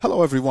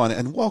Hello, everyone,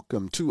 and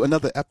welcome to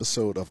another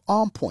episode of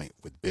On Point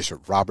with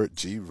Bishop Robert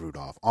G.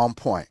 Rudolph. On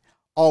Point,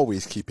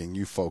 always keeping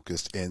you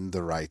focused in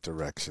the right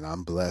direction.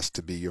 I'm blessed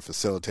to be your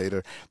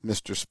facilitator,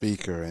 Mr.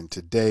 Speaker, and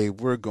today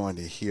we're going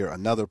to hear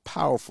another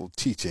powerful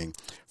teaching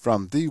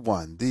from the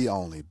one, the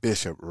only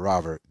Bishop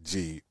Robert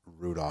G.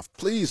 Rudolph.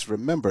 Please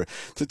remember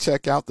to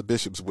check out the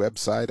Bishop's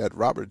website at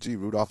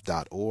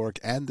robertgrudolph.org,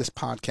 and this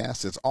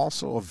podcast is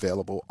also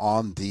available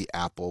on the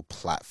Apple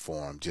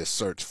platform. Just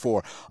search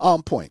for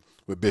On Point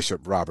with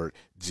Bishop Robert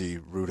G.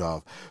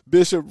 Rudolph.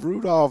 Bishop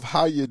Rudolph,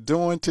 how you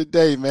doing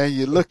today, man?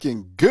 You're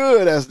looking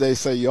good, as they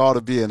say. You ought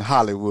to be in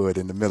Hollywood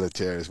in the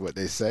military is what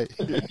they say.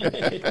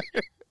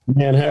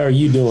 Man, how are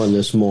you doing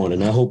this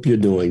morning? I hope you're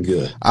doing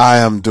good. I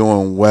am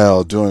doing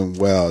well.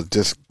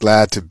 Just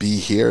glad to be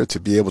here, to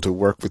be able to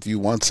work with you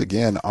once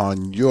again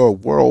on your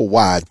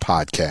worldwide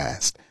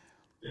podcast.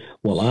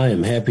 Well, I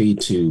am happy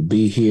to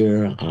be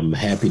here. I'm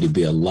happy to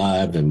be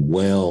alive and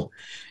well,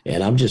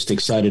 and I'm just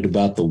excited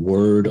about the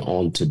word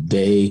on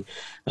today.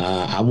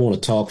 I want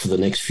to talk for the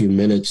next few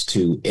minutes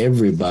to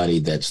everybody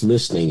that's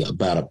listening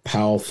about a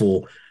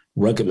powerful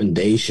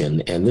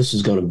recommendation, and this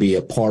is going to be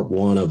a part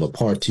one of a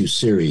part two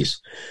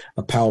series,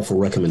 a powerful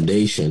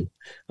recommendation,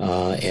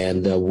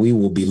 and we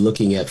will be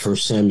looking at 1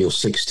 Samuel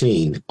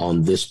 16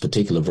 on this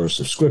particular verse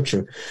of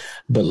scripture.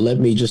 But let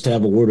me just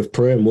have a word of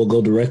prayer, and we'll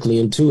go directly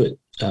into it,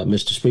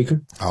 Mr.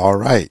 Speaker. All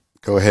right.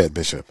 Go ahead,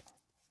 Bishop.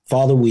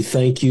 Father, we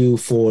thank you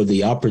for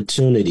the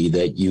opportunity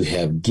that you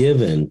have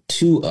given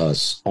to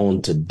us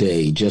on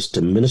today just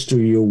to minister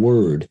your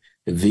word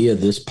via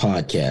this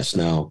podcast.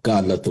 Now,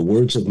 God, let the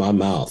words of my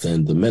mouth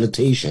and the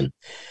meditation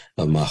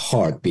of my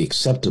heart be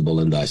acceptable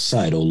in thy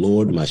sight, O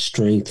Lord, my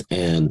strength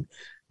and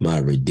my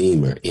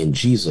redeemer. In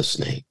Jesus'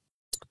 name,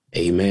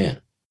 amen.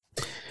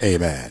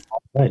 Amen.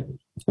 All right.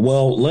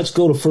 Well, let's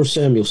go to 1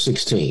 Samuel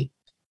 16.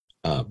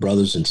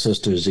 Brothers and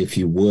sisters, if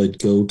you would,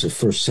 go to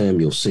 1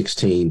 Samuel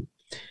 16.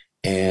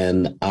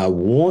 And I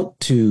want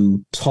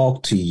to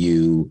talk to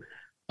you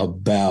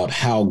about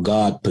how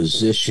God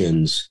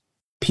positions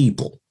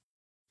people.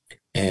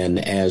 And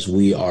as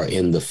we are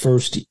in the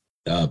first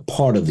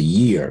part of the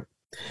year,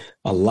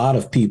 a lot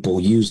of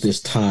people use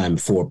this time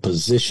for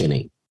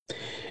positioning.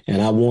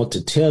 And I want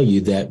to tell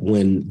you that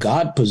when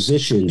God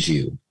positions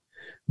you,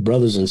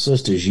 brothers and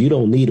sisters, you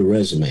don't need a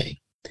resume.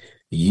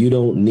 You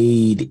don't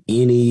need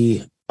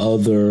any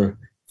other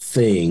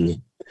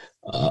thing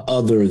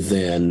other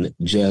than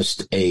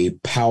just a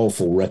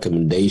powerful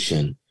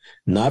recommendation,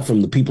 not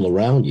from the people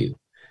around you,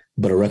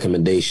 but a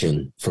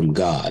recommendation from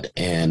God.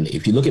 And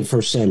if you look at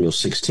 1 Samuel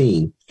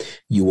 16,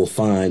 you will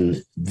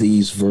find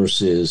these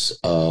verses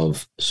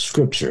of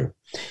scripture,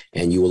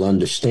 and you will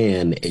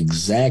understand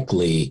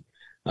exactly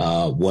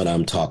what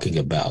I'm talking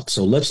about.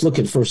 So let's look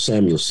at 1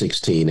 Samuel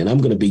 16, and I'm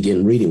going to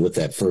begin reading with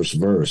that first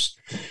verse.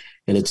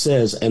 And it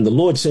says, "And the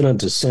Lord said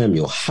unto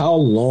Samuel, How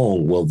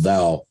long wilt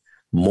thou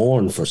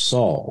mourn for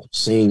Saul,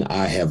 seeing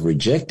I have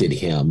rejected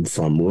him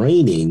from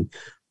reigning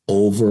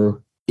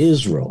over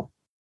Israel?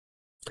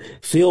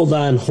 Fill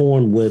thine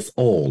horn with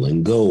oil,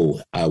 and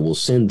go, I will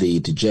send thee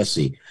to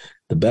Jesse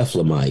the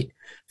Bethlehemite,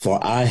 for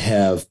I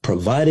have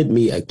provided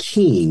me a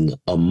king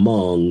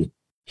among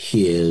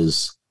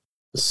his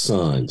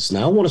sons."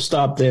 Now, I want to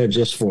stop there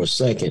just for a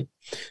second,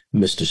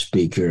 Mr.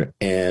 Speaker,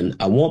 and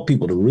I want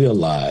people to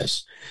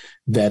realize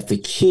that the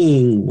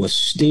king was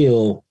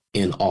still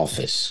in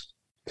office.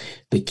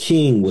 The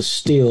king was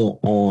still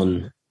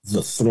on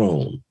the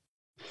throne,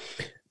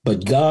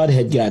 but God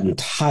had gotten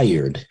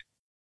tired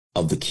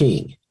of the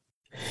king.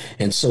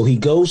 And so he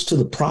goes to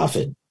the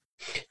prophet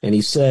and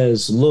he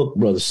says, "Look,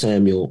 Brother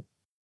Samuel,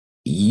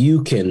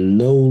 you can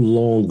no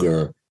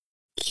longer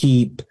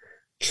keep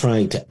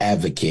trying to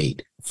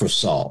advocate for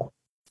Saul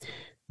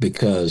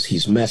because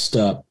he's messed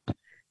up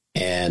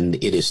and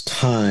it is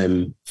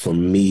time for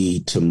me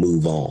to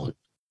move on."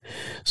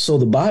 So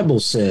the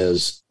Bible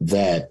says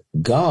that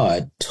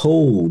God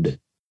told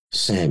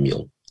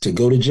Samuel to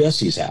go to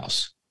Jesse's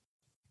house,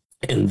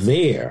 and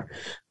there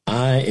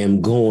I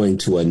am going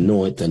to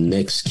anoint the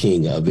next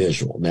king of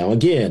Israel. Now,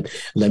 again,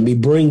 let me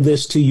bring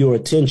this to your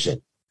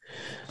attention.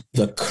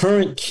 The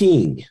current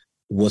king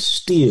was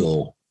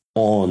still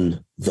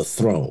on the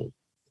throne.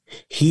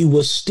 He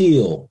was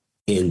still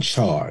in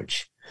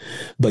charge.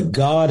 But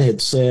God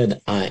had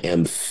said, I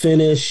am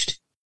finished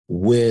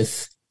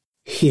with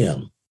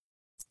him.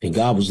 And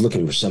God was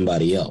looking for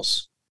somebody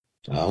else.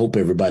 I hope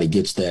everybody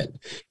gets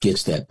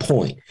that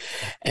point.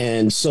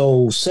 And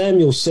so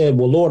Samuel said,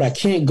 "Well, Lord, I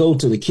can't go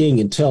to the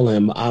king and tell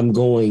him I'm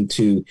going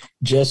to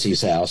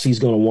Jesse's house. He's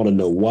going to want to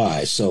know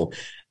why. So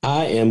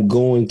I am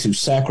going to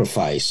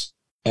sacrifice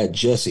at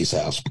Jesse's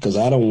house because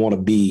I don't want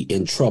to be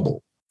in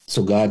trouble."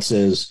 So God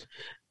says,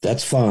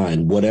 "That's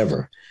fine,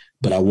 whatever.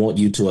 But I want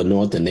you to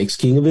anoint the next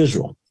king of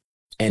Israel.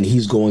 And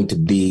he's going to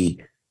be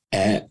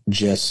at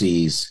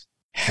Jesse's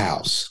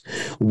house."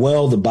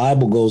 Well, the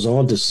Bible goes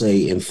on to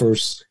say in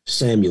 1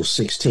 Samuel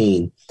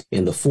 16,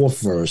 in the 4th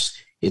verse,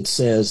 it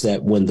says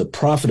that when the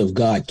prophet of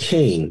God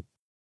came,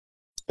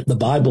 the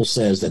Bible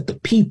says that the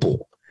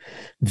people,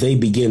 they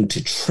begin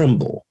to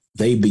tremble.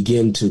 They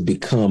begin to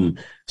become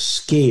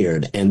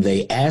scared, and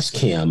they ask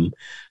him,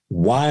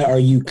 why are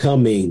you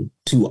coming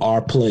to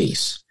our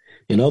place?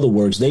 In other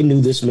words, they knew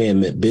this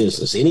man meant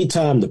business.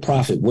 Anytime the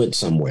prophet went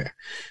somewhere,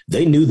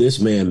 they knew this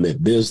man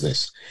meant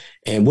business.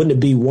 And wouldn't it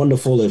be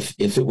wonderful if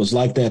it was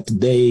like that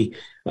today,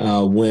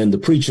 when the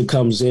preacher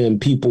comes in,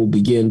 people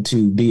begin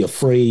to be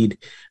afraid.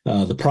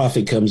 The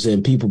prophet comes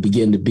in, people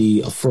begin to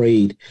be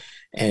afraid.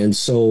 And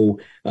so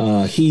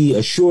he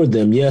assured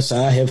them, yes,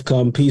 I have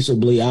come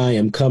peaceably. I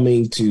am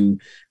coming to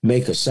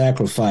make a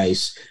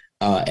sacrifice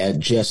at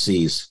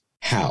Jesse's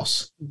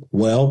house.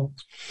 Well,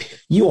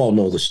 you all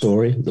know the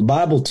story. The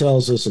Bible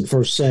tells us in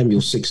 1 Samuel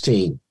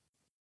 16,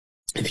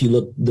 if you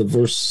look the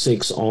verse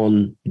 6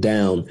 on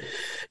down,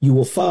 you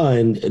will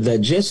find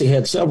that Jesse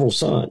had several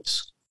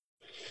sons.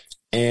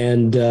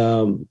 And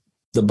the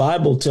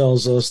Bible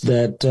tells us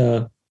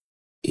that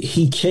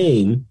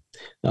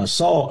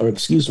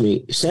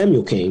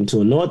Samuel came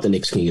to anoint the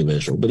next king of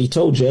Israel. But he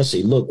told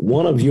Jesse, look,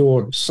 one of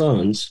your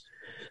sons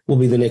will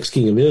be the next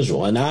king of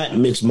Israel.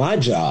 And it's my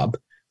job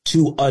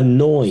to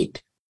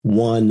anoint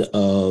one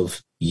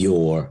of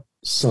your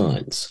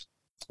sons.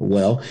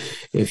 Well,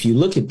 if you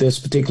look at this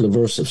particular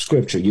verse of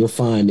scripture, you'll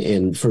find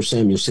in 1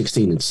 Samuel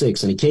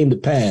 16:6, and it came to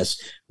pass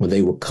when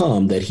they were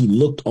come that he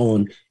looked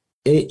on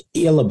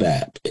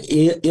Eliab,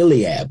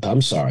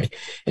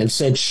 and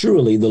said,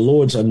 surely the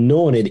Lord's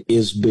anointed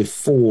is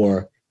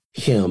before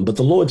him. But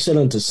the Lord said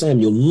unto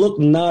Samuel, look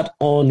not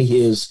on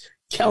his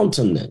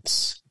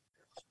countenance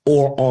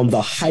or on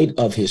the height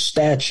of his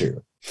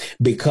stature,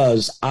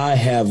 because I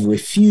have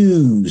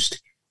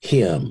refused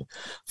him.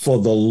 For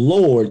the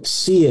Lord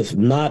seeth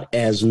not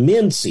as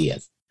men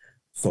seeth,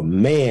 for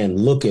man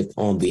looketh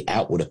on the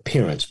outward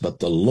appearance, but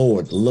the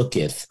Lord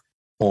looketh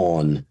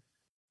on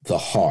the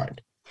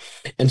heart.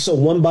 And so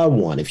one by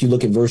one, if you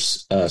look at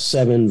verse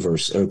 7,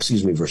 verse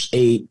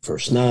 8,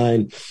 verse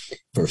 9,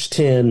 verse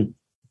 10,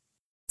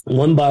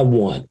 one by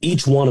one,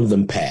 each one of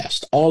them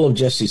passed. All of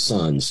Jesse's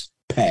sons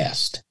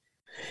passed,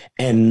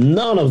 and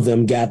none of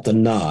them got the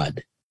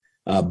nod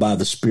by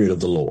the Spirit of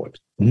the Lord.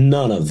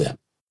 None of them.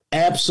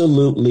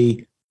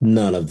 Absolutely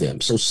none of them.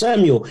 So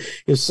Samuel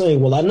is saying,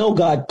 well, I know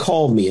God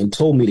called me and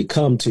told me to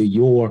come to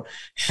your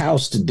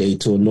house today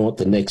to anoint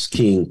the next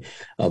king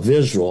of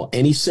Israel.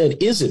 And he said,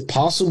 is it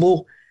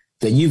possible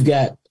that you've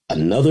got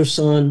another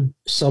son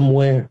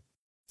somewhere?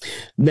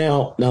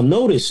 Now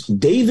notice,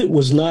 David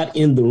was not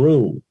in the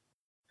room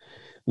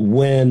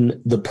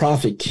when the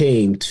prophet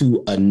came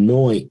to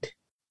anoint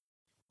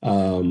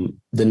the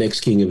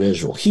next king of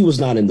Israel. He was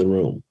not in the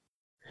room.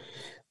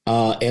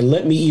 And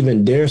let me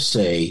even dare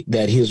say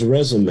that his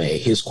resume,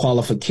 his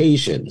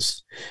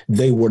qualifications,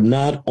 they were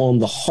not on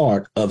the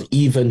heart of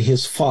even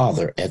his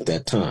father at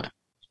that time.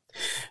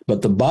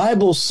 But the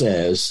Bible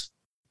says,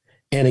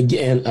 and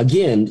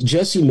again,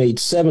 Jesse made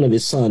 7 of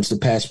his sons to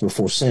pass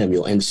before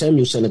Samuel, and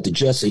Samuel said unto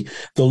Jesse,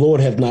 the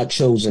Lord hath not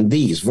chosen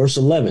these. Verse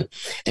 11,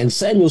 and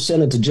Samuel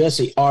said unto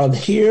Jesse, are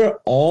here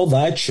all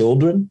thy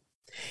children?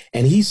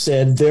 And he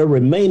said, there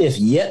remaineth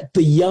yet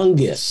the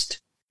youngest,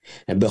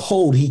 and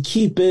behold, he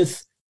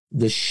keepeth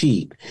the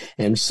sheep.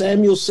 And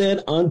Samuel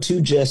said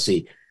unto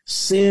Jesse,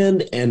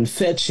 send and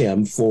fetch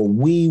him, for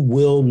we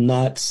will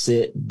not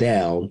sit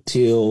down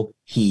till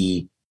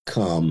he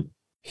come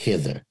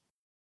hither.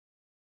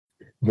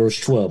 Verse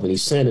 12, and he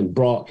sent and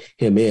brought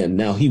him in.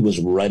 Now he was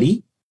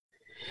ruddy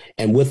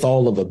and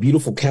withal of a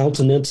beautiful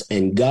countenance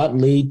and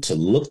godly to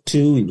look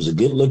to. He was a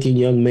good looking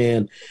young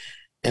man.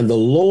 And the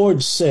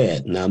Lord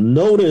said, now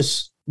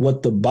notice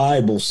what the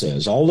Bible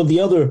says. All of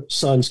the other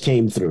sons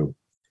came through,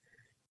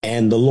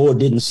 and the Lord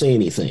didn't say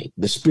anything.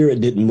 The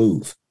Spirit didn't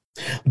move.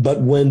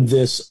 But when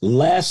this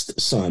last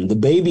son, the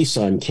baby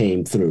son,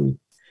 came through,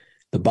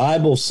 the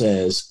Bible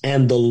says,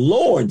 and the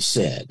Lord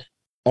said,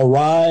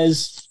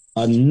 arise,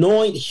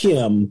 anoint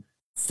him,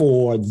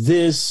 for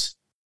this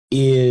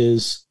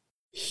is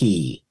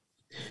he.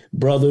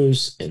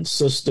 Brothers and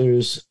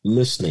sisters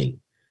listening,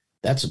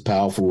 that's a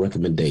powerful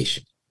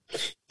recommendation.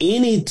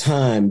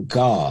 Anytime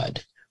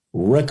God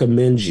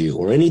recommends you,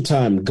 or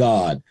anytime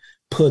God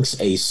puts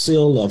a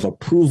seal of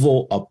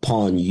approval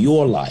upon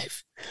your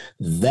life,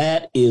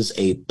 that is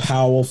a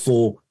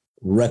powerful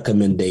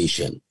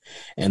recommendation.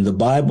 And the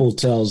Bible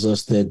tells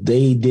us that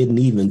they didn't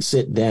even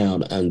sit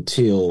down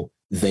until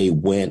they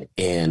went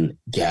and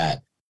got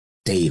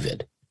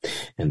David.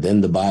 And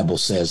then the Bible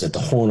says at the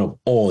horn of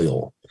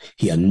oil,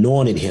 he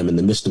anointed him in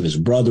the midst of his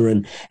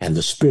brethren, and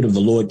the Spirit of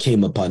the Lord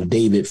came upon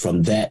David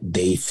from that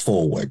day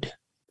forward.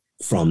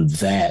 From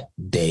that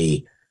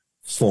day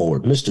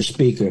forward. Mr.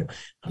 Speaker,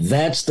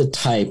 that's the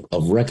type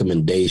of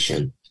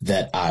recommendation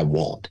that I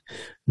want.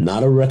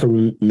 Not a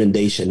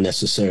recommendation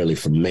necessarily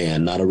from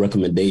man, not a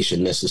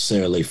recommendation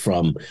necessarily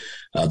from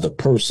the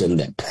person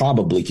that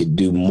probably could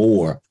do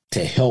more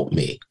to help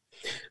me.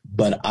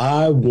 But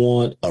I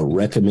want a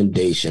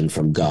recommendation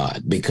from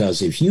God,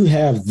 because if you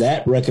have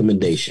that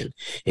recommendation,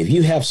 if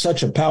you have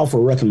such a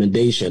powerful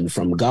recommendation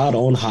from God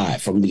on high,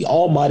 from the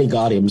Almighty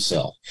God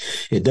himself,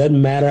 it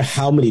doesn't matter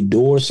how many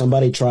doors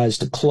somebody tries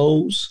to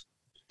close,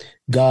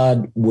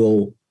 God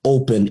will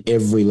open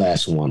every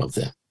last one of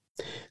them.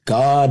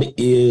 God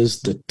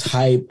is the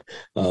type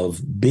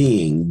of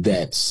being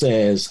that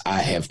says,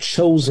 I have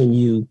chosen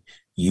you.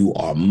 You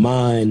are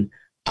mine.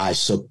 I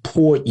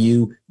support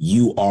you.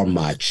 You are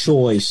my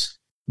choice.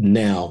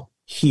 Now,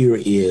 here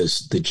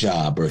is the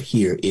job, or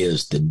here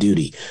is the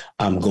duty.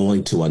 I'm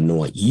going to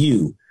anoint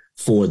you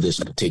for this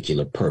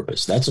particular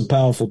purpose. That's a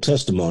powerful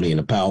testimony and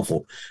a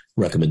powerful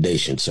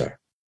recommendation, sir.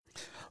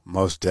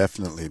 Most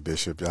definitely,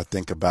 Bishop. I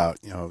think about,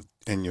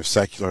 in your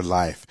secular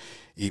life,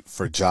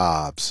 for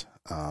jobs,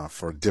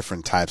 for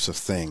different types of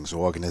things,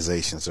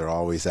 organizations are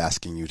always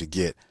asking you to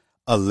get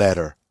a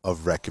letter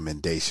of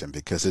recommendation,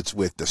 because it's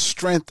with the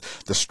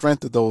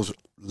strength of those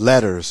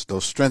letters, the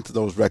strength of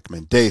those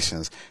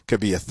recommendations could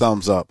be a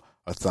thumbs up,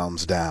 a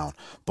thumbs down.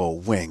 But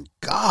when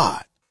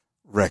God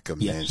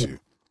recommends you,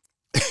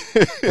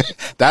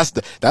 that's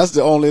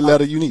the only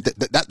letter you need.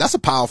 That's a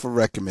powerful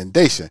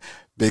recommendation,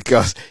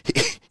 because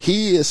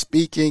he is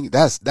speaking.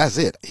 That's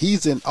it.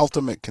 He's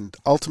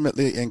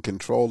ultimately in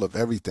control of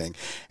everything.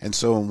 And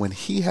so when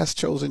he has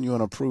chosen you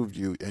and approved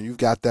you, and you've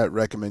got that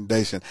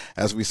recommendation,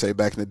 as we say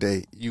back in the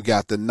day, you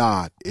got the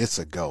nod. It's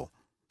a go.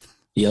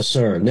 Yes,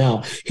 sir.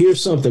 Now,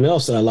 here's something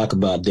else that I like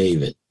about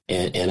David,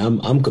 and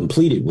I'm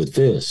completed with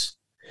this.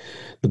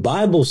 The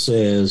Bible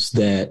says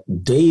that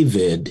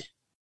David,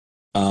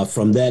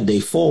 from that day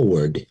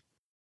forward,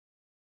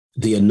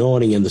 the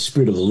anointing and the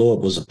Spirit of the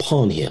Lord was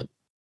upon him.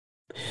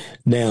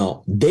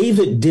 Now,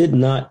 David did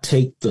not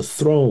take the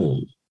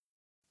throne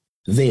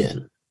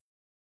then,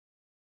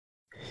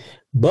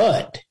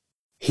 but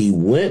he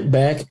went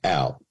back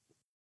out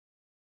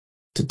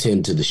to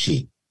tend to the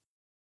sheep.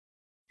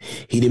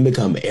 He didn't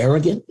become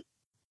arrogant.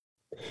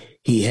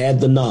 He had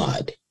the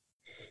nod.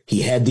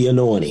 He had the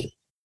anointing.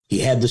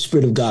 He had the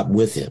Spirit of God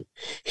with him.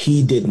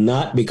 He did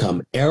not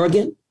become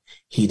arrogant.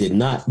 He did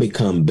not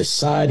become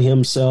beside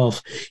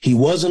himself. He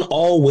wasn't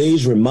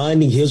always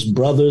reminding his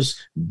brothers,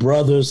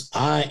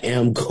 I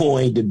am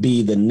going to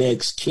be the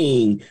next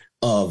king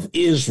of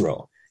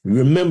Israel.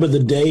 Remember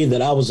the day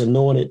that I was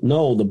anointed?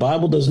 No, the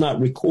Bible does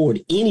not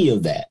record any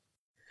of that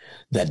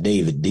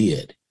David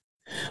did.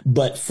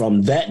 But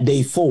from that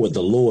day forward,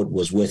 the Lord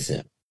was with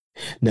him.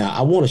 Now,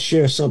 I want to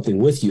share something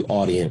with you,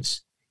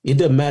 audience. It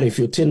doesn't matter if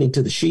you're tending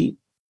to the sheep.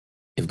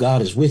 If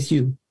God is with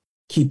you,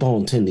 keep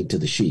on tending to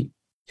the sheep.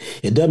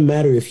 It doesn't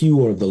matter if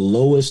you are the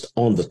lowest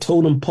on the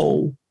totem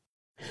pole.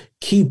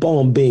 Keep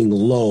on being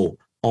low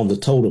on the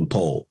totem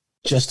pole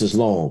just as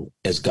long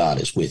as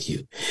God is with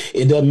you.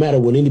 It doesn't matter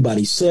what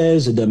anybody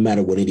says. It doesn't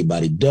matter what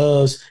anybody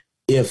does.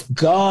 If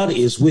God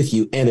is with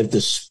you, and if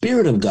the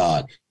Spirit of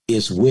God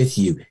is with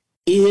you,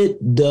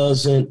 it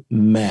doesn't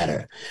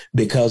matter,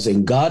 because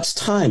in God's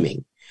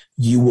timing,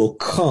 you will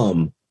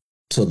come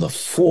to the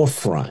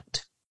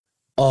forefront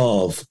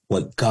of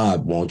what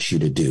God wants you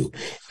to do.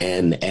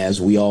 And as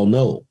we all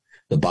know,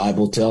 the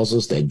Bible tells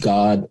us that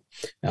God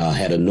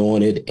had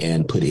anointed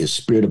and put his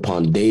Spirit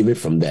upon David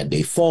from that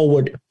day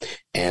forward.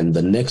 And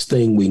the next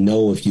thing we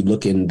know, if you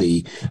look in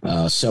the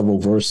several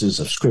verses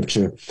of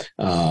Scripture,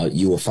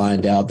 you will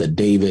find out that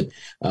David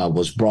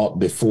was brought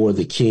before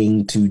the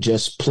king to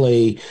just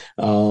play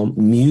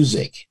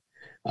music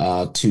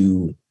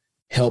to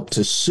help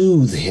to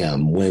soothe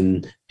him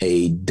when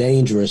a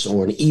dangerous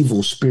or an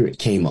evil spirit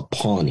came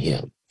upon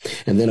him.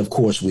 And then, of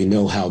course, we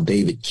know how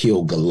David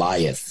killed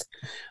Goliath.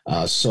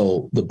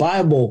 So the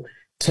Bible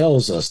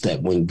tells us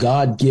that when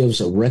God gives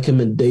a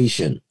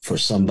recommendation for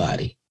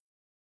somebody,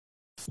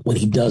 when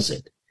he does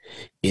it,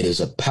 it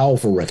is a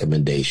powerful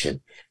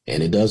recommendation.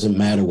 And it doesn't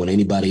matter what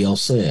anybody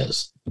else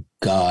says.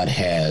 God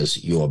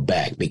has your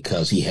back,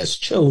 because he has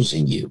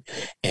chosen you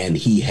and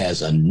he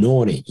has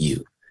anointed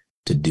you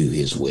to do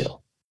his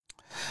will.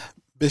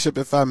 Bishop,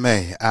 if I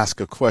may ask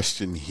a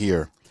question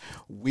here,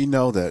 we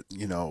know that,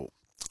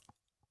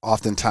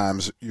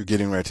 oftentimes you're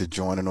getting ready to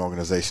join an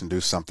organization,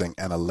 do something,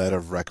 and a letter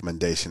of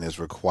recommendation is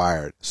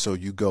required. So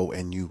you go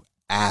and you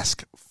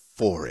ask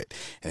for it.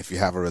 And if you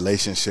have a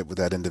relationship with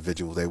that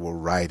individual, they will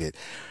write it.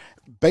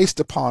 Based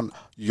upon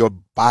your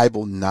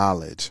Bible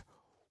knowledge,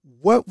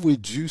 what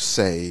would you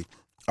say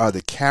are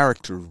the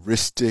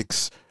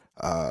characteristics,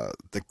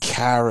 the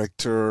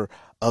character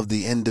of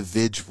the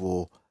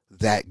individual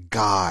that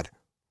God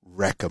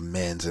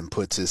recommends and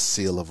puts his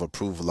seal of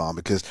approval on?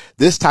 Because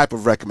this type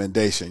of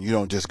recommendation, you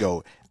don't just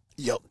go,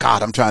 yo,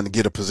 God, I'm trying to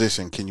get a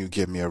position. Can you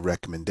give me a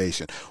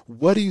recommendation?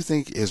 What do you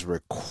think is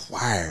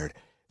required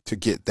to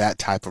get that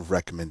type of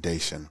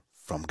recommendation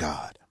from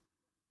God?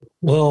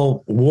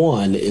 Well,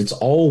 one, it's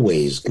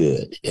always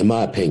good, in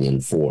my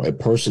opinion, for a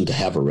person to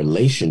have a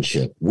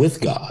relationship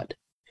with God,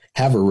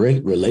 have a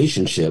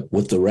relationship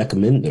with the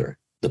recommender,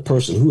 the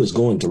person who is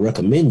going to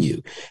recommend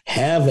you.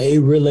 Have a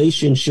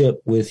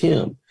relationship with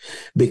him,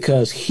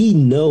 because he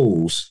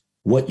knows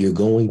what you're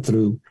going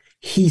through.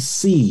 He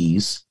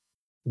sees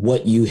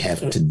what you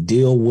have to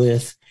deal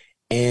with,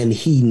 and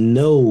he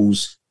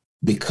knows,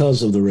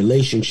 because of the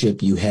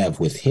relationship you have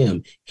with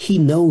him, he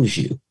knows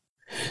you.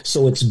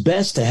 So it's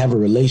best to have a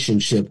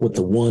relationship with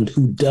the one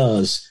who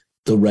does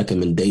the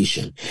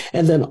recommendation.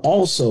 And then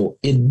also,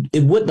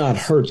 it would not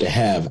hurt to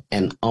have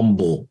an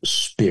humble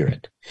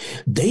spirit.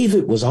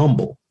 David was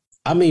humble.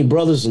 I mean,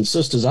 brothers and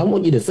sisters, I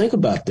want you to think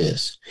about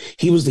this.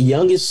 He was the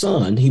youngest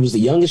son. He was the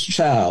youngest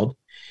child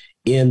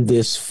in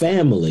this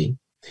family.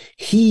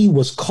 He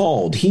was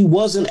called. He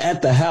wasn't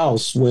at the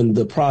house when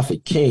the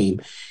prophet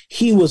came.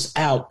 He was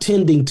out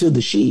tending to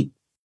the sheep,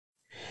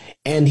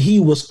 and he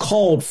was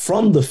called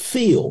from the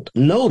field.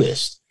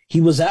 Notice, he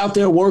was out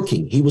there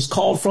working. He was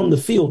called from the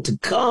field to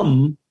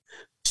come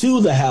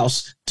to the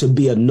house to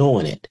be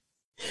anointed.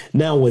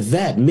 Now, with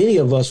that, many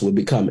of us will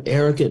become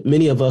arrogant.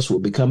 Many of us will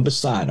become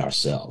beside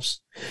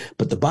ourselves.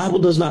 But the Bible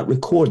does not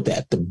record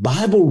that. The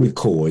Bible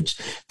records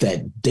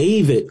that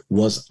David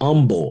was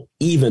humble,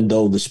 even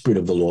though the Spirit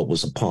of the Lord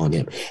was upon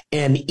him.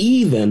 And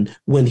even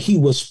when he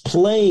was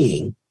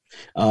playing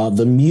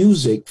the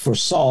music for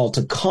Saul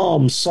to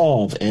calm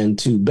Saul and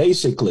to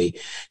basically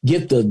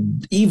get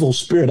the evil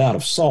spirit out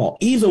of Saul,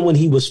 even when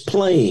he was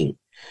playing,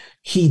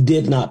 he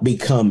did not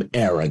become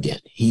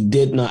arrogant. He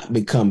did not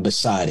become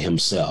beside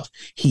himself.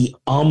 He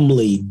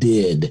humbly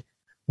did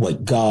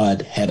what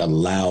God had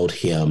allowed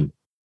him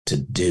to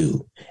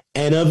do.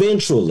 And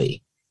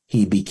eventually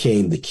he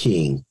became the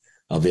king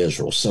of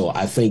Israel. So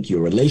I think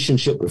your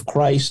relationship with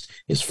Christ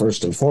is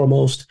first and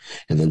foremost.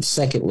 And then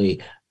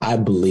secondly, I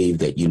believe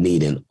that you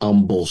need an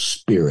humble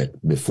spirit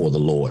before the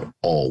Lord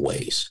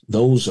always.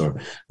 Those are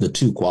the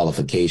two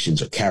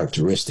qualifications or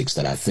characteristics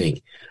that I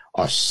think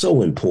are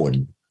so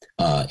important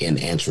in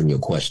answering your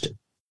question.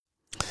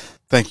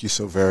 Thank you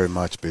so very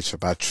much,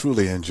 Bishop. I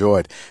truly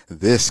enjoyed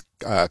this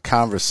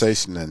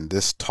conversation and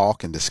this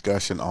talk and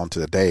discussion on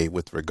today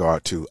with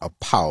regard to a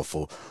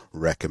powerful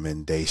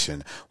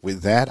recommendation.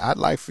 With that, I'd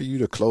like for you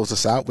to close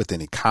us out with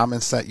any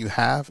comments that you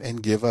have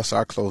and give us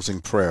our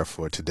closing prayer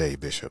for today,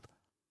 Bishop.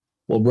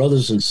 Well,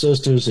 brothers and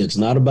sisters, it's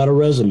not about a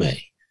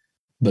resume,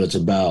 but it's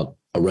about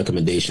a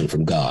recommendation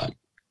from God.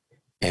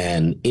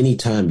 And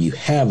anytime you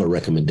have a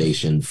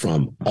recommendation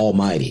from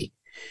Almighty,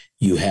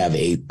 you have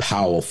a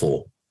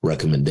powerful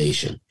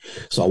recommendation.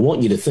 So I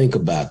want you to think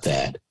about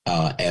that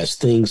as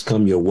things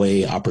come your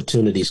way,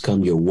 opportunities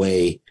come your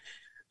way,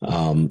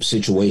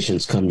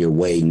 situations come your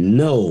way.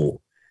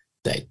 Know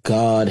that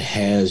God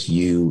has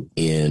you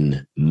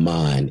in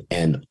mind,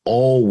 and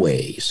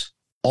always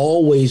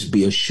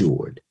be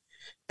assured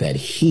that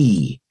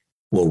he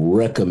will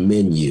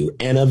recommend you.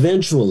 And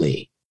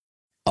eventually,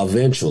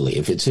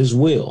 if it's his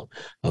will,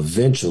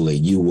 eventually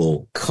you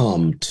will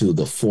come to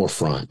the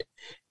forefront.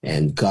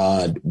 And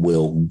God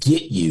will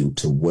get you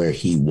to where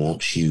he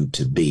wants you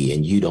to be.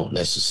 And you don't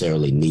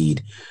necessarily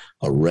need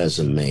a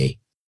resume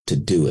to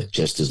do it,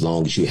 just as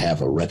long as you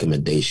have a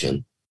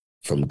recommendation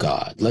from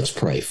God. Let's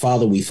pray.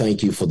 Father, we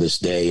thank you for this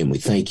day, and we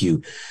thank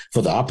you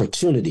for the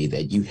opportunity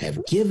that you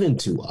have given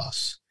to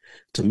us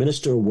to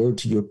minister a word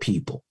to your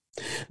people.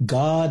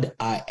 God,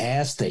 I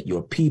ask that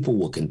your people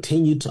will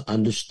continue to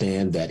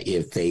understand that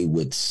if they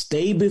would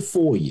stay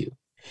before you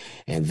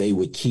and they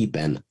would keep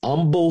an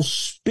humble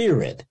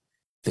spirit,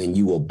 then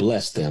you will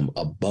bless them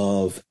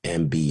above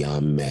and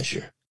beyond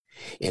measure.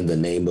 In the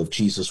name of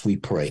Jesus, we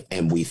pray,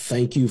 and we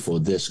thank you for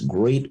this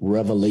great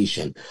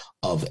revelation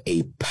of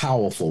a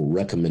powerful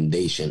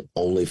recommendation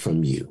only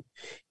from you.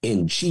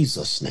 In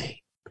Jesus' name,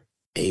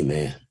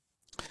 amen.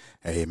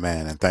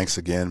 Amen. And thanks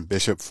again,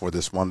 Bishop, for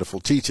this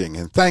wonderful teaching.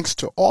 And thanks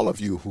to all of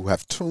you who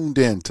have tuned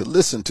in to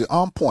listen to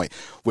On Point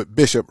with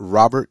Bishop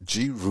Robert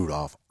G.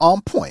 Rudolph.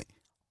 On Point,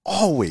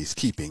 always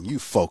keeping you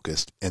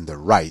focused in the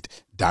right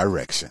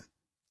direction.